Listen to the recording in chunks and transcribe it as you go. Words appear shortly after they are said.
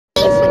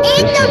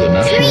in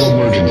the tree.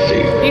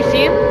 Emergency. Do you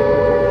see him?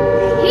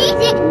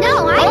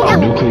 No, I A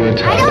don't. nuclear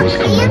attack was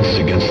commenced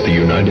against the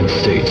United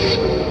States.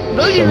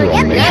 Several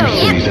major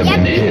cities have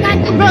been hit,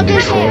 including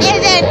Detroit, Los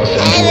Angeles,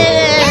 and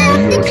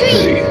New York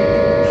City.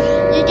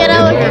 You get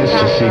out of here. Advised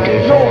to seek a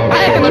I fallout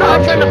am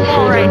not trying to until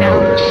fall right further now.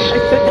 notice. I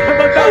said that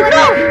about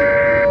that.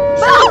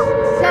 So,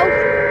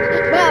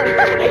 what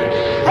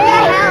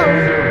the hell?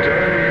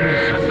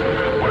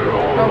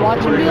 Bro,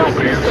 watch him be like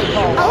this so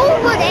tall.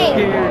 Over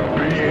there.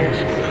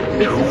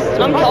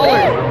 I'm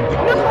taller.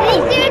 Did he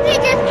seriously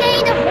just say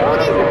the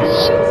food is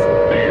beans?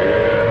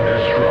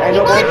 I You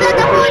know, going to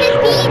the food is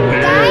beans,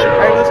 guys?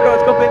 Alright, let's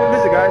go pay him a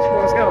visit, guys. Come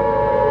on, let's go.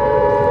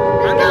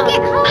 Let's go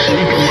get home. Seek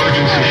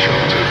emergency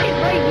shelter.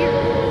 Right here.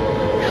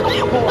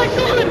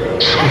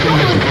 Something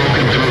has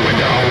broken through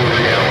into our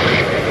reality.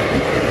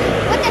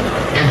 What the?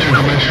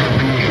 Interdimensional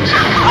beings.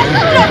 End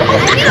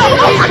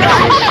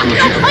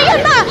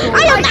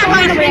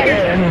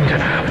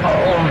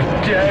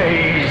of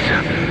days.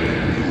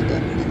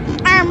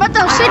 What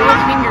the Sigma?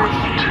 Fingers.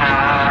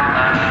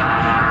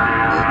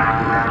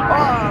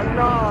 Oh,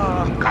 no.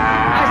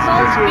 I saw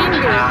his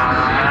fingers.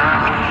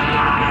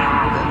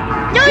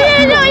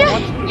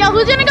 Yo,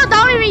 who's gonna go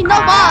down with me? No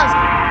balls.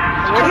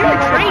 I hear a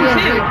train,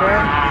 too.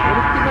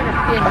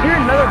 I hear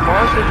another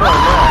monster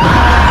going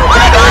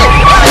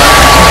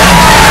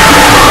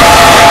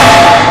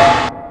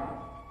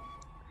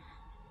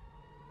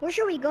Where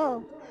should we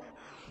go?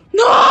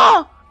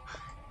 No!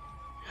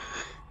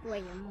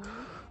 Wait a moment.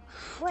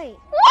 Wait,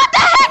 What the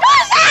heck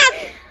was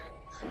that?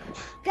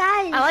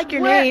 guys. I like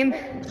your where- name.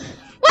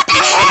 What the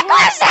heck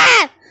was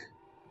that?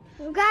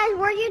 Guys,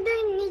 where you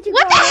do need to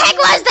What go? the heck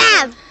was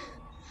that?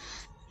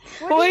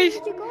 Where do you Boys.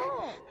 need to go?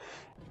 Oh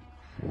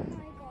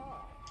my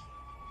god.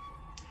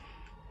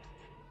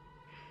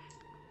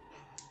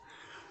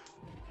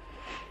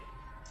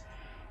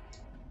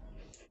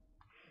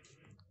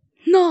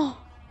 No.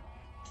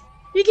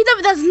 You can tell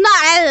me that's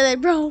not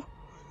edited, bro.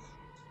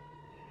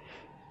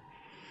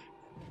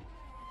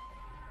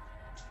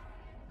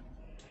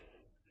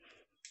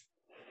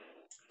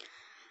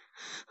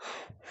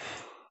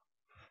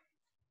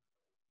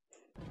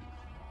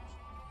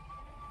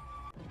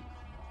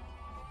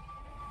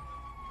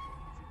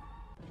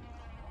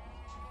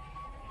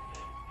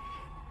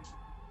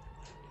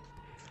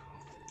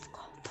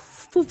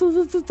 Boop, boop,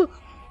 boop, boop, boop,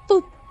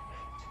 boop.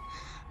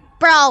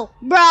 Bro,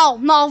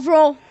 no,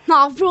 bro.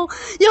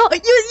 Yo,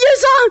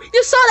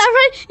 you saw that,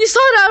 right? You saw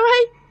that,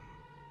 right?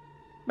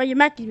 But your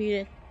mic is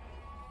muted.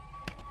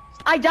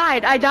 I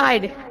died.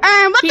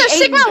 What He the ate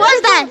Sigma me.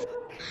 was that?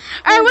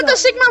 What the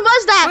Sigma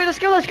was that? Wait, let's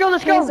go.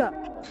 Hands up.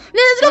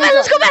 Let's go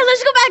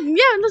back.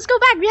 Yeah, let's go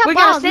back. We have We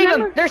balls. gotta save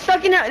remember? them.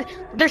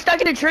 They're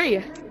stuck in a tree.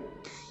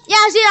 Yeah,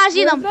 I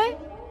see them.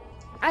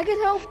 I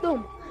can help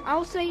them.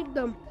 I'll save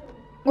them.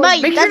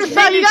 But make sure to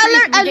bro, save you your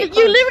trees gotta when learn. you get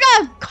You close. literally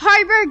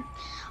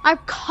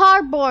have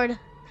cardboard.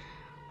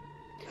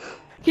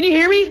 Can you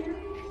hear me?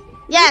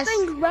 Yes.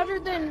 Things better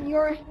than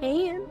your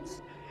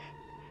hands.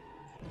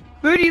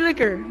 Booty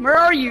liquor, where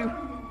are you?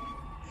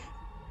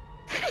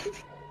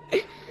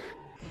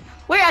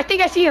 Wait, I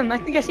think I see him.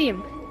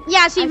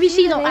 Yeah, see, we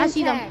see them. I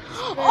see them.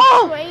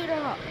 Oh! Straight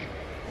up.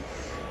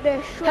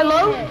 They're straight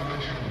Hello?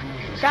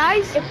 ahead.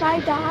 Guys? If I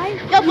die,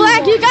 Yo,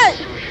 Black, you got.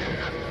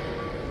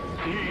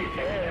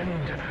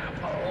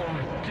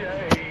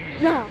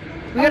 no.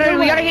 We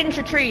gotta get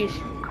into trees.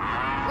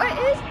 What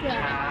is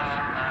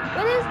that?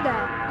 What is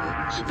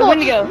that? The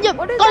Wendigo. Yeah,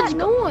 What is go- that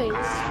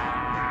noise?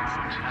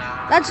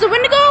 That's the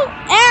Wendigo,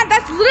 and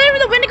that's literally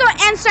the Wendigo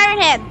and Siren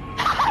Head.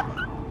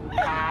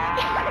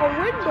 A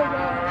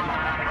window.